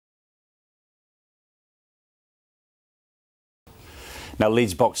Now,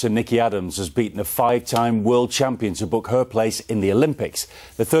 Leeds boxer Nicola Adams has beaten a 5-time world champion to book her place in the Olympics.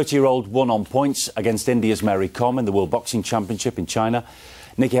 The 30-year-old won on points against India's Mary Kom in the World Boxing Championship in China.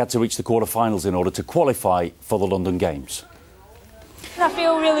 Nicola had to reach the quarter-finals in order to qualify for the London Games. I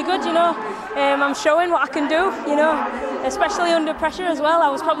feel really good, I'm showing what I can do, especially under pressure as well.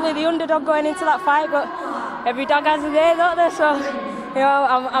 I was probably the underdog going into that fight, but every dog has a day, don't they? So,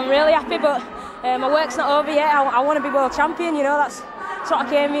 I'm really happy, but my work's not over yet. I want to be world champion, that's what I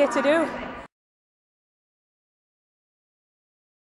came here to do.